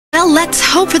let's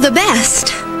hope for the best.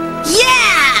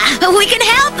 Yeah! We can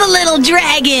help the little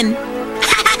dragon!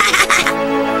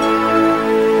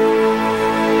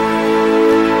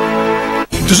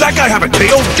 Does that guy have a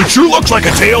tail? It sure looks like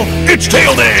a tail. It's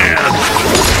Tail Dan!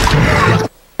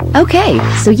 Okay,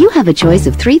 so you have a choice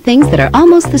of 3 things that are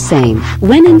almost the same.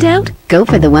 When in doubt, go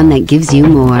for the one that gives you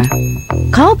more.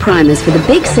 Call Primus for the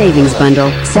big savings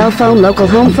bundle. Cell phone, local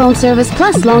home phone service,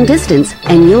 plus long distance.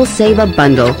 And you'll save a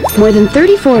bundle. More than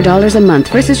 $34 a month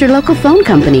versus your local phone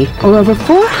company, or over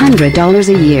 $400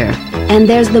 a year. And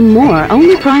there's the more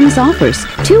only Primus offers.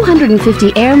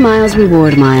 250 Air Miles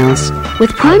reward miles.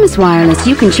 With Primus Wireless,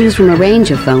 you can choose from a range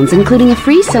of phones, including a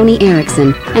free Sony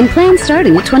Ericsson, and plans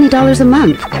starting at $20 a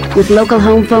month. With local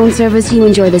home phone service, you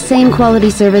enjoy the same quality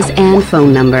service and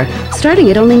phone number, starting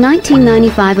at only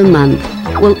 $19.95 a month.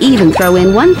 We'll even throw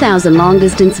in 1,000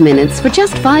 long-distance minutes for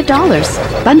just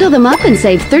 $5. Bundle them up and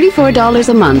save $34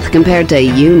 a month compared to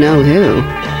you-know-who.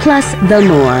 Plus, the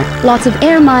more. Lots of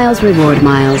Air Miles reward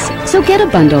miles. So get a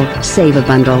bundle, save a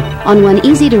bundle, on one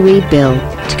easy-to-read bill.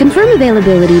 To confirm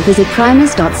availability, visit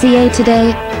primus.ca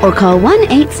today or call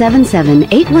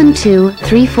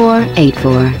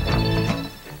 1-877-812-3484.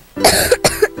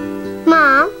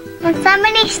 Mom, when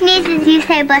somebody sneezes, you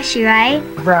say bless you, right?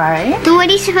 Right. Then what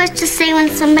are you supposed to say when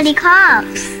somebody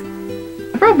coughs?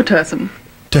 Robitussin.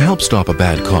 To help stop a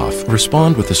bad cough,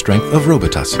 respond with the strength of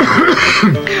Robitussin.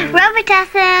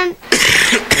 Robitussin!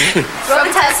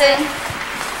 Robitussin!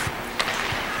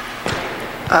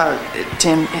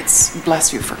 Tim, it's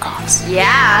bless you for coughs.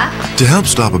 Yeah. To help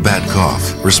stop a bad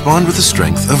cough, respond with the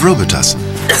strength of Robitussin.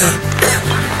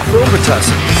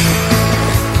 Robitussin.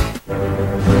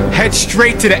 Head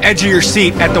straight to the edge of your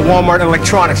seat at the Walmart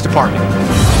electronics department.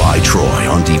 Buy Troy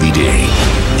on DVD.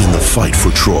 In the fight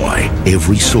for Troy,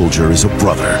 every soldier is a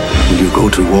brother. Will you go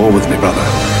to war with me, brother?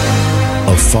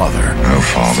 A father. No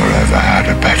father ever had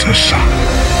a better son.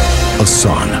 A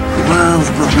son. The world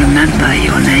will remember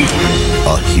your name.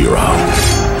 A hero.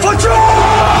 For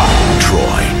Troy!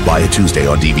 Troy. Buy it Tuesday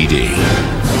on DVD.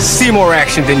 See more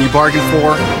action than you bargained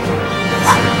for?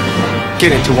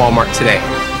 Get into Walmart today.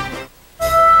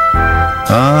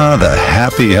 Ah, the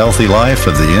happy, healthy life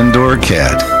of the indoor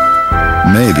cat.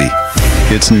 Maybe.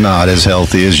 It's not as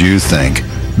healthy as you think.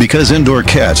 Because indoor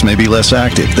cats may be less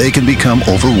active, they can become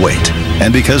overweight.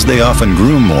 And because they often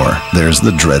groom more, there's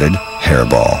the dreaded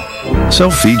hairball. So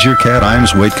feed your cat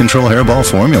Iams Weight Control Hairball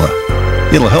Formula.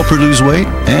 It'll help her lose weight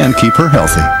and keep her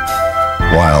healthy,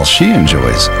 while she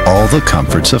enjoys all the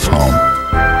comforts of home.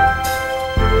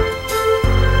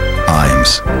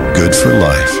 Iams, good for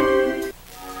life.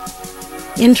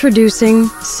 Introducing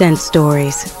Scent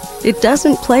Stories. It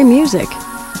doesn't play music.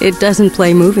 It doesn't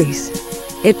play movies.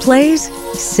 It plays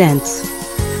scents.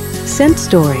 Scent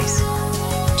Stories.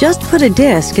 Just put a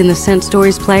disc in the Scent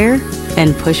Stories player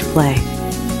and push play.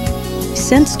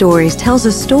 Scent Stories tells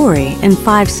a story in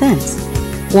 5 scents,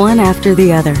 one after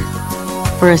the other,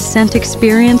 for a scent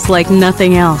experience like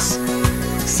nothing else.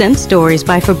 Scent Stories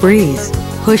by Febreze.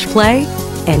 Push play,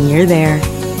 and you're there.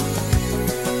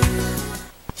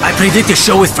 I predict a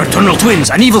show with fraternal twins,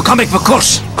 an evil comic book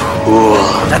curse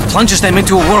that plunges them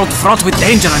into a world fraught with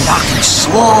danger and darkness.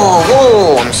 Whoa,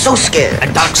 whoa, I'm so scared.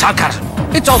 And dark sarcasm.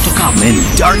 It's all to come in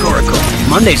Dark Oracle,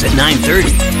 Mondays at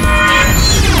 9:30.